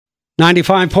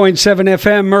95.7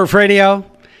 FM, Murph Radio.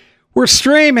 We're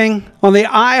streaming on the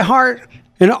iHeart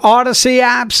and Odyssey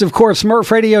apps, of course,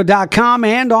 murphradio.com,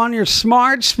 and on your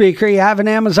smart speaker. You have an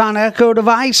Amazon Echo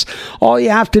device. All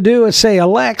you have to do is say,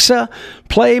 Alexa,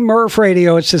 play Murph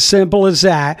Radio. It's as simple as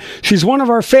that. She's one of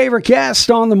our favorite guests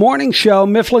on the morning show,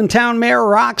 Mifflintown Mayor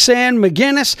Roxanne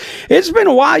McGinnis. It's been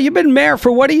a while. You've been mayor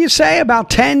for, what do you say,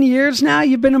 about 10 years now?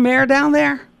 You've been a mayor down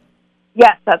there?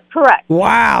 Yes, that's correct.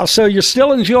 Wow. So you're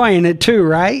still enjoying it too,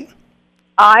 right?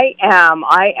 I am.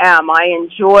 I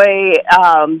enjoy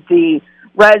the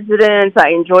residents. I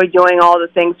enjoy doing all the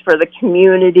things for the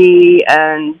community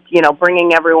and,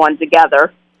 bringing everyone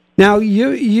together. Now,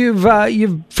 you've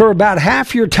for about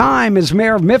half your time as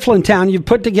mayor of Mifflintown, you've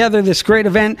put together this great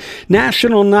event,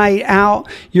 National Night Out.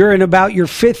 You're in about your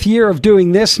fifth year of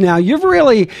doing this now. You've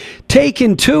really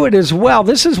taken to it as well.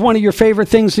 This is one of your favorite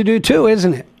things to do too,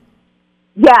 isn't it?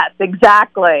 Yes,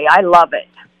 exactly. I love it.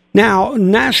 Now,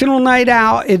 National Night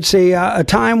Out, it's a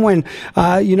time when,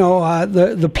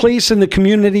 the police and the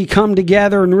community come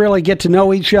together and really get to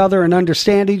know each other and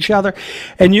understand each other.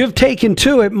 And you've taken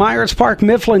to it, Myers Park,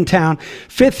 Mifflintown,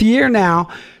 fifth year now.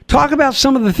 Talk about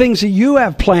some of the things that you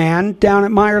have planned down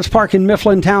at Myers Park in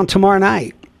Mifflintown tomorrow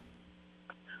night.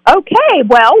 Okay,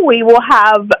 well, we will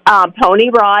have pony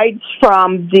rides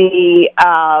from the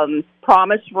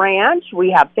Promise Ranch.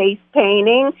 We have face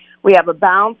painting. We have a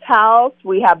bounce house.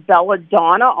 We have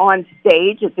belladonna on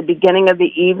stage at the beginning of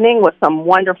the evening with some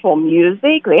wonderful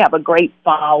music. We have a great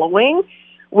following.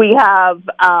 We have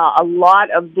a lot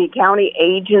of the county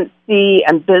agency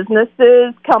and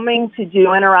businesses coming to do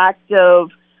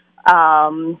interactive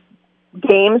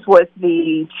games with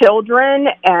the children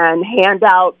and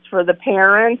handouts for the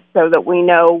parents so that we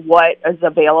know what is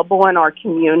available in our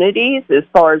communities as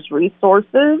far as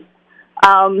resources.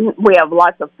 We have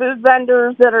lots of food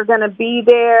vendors that are going to be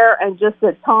there, and just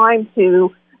a time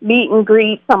to meet and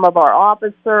greet some of our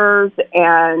officers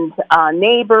and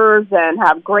neighbors and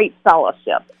have great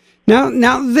fellowship. Now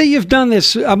that you've done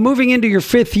this, moving into your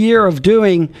fifth year of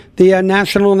doing the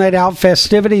National Night Out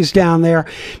festivities down there,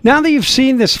 now that you've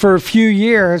seen this for a few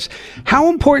years, how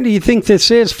important do you think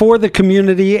this is for the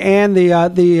community and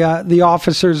the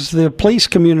officers, the police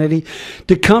community,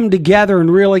 to come together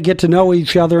and really get to know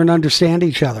each other and understand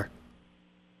each other?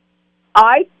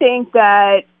 I think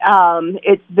that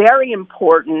it's very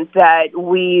important that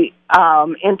we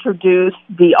introduce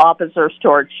the officers to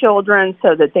our children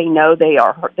so that they know they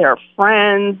are their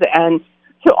friends, and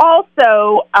to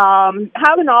also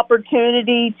have an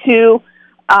opportunity to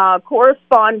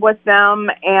correspond with them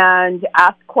and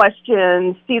ask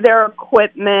questions, see their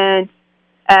equipment,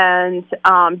 and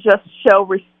just show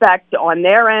respect on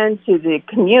their end to the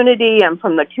community and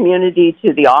from the community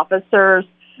to the officers.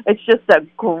 It's just a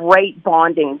great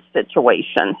bonding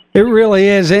situation. It really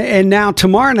is. And now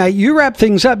tomorrow night, you wrap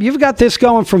things up. You've got this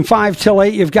going from 5 till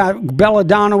 8. You've got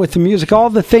belladonna with the music, all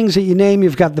the things that you name.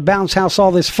 You've got the bounce house, all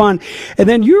this fun. And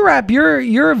then you wrap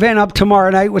your event up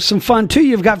tomorrow night with some fun, too.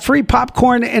 You've got free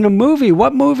popcorn and a movie.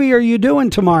 What movie are you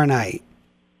doing tomorrow night?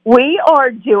 We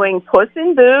are doing Puss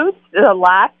in Boots, The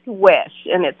Last Wish,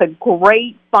 and it's a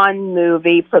great, fun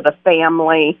movie for the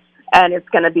family. And it's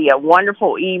going to be a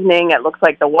wonderful evening. It looks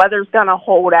like the weather's going to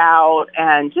hold out,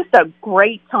 and just a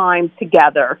great time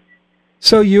together.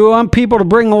 So you want people to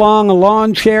bring along a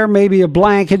lawn chair, maybe a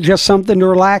blanket, just something to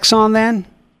relax on then?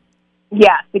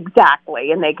 Yes,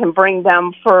 exactly. And they can bring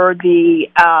them for the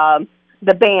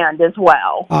band as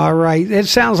well. All right. It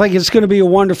sounds like it's going to be a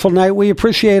wonderful night. We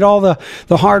appreciate all the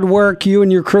hard work you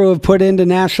and your crew have put into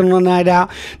National Night Out,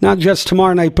 not just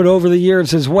tomorrow night, but over the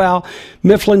years as well.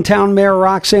 Mifflintown Mayor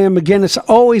Roxanne McGinnis,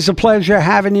 always a pleasure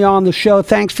having you on the show.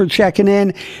 Thanks for checking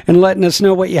in and letting us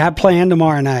know what you have planned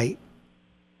tomorrow night.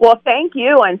 Well, thank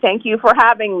you, and thank you for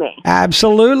having me.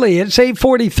 Absolutely. It's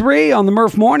 8:43 on the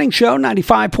Murph Morning Show,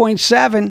 95.7.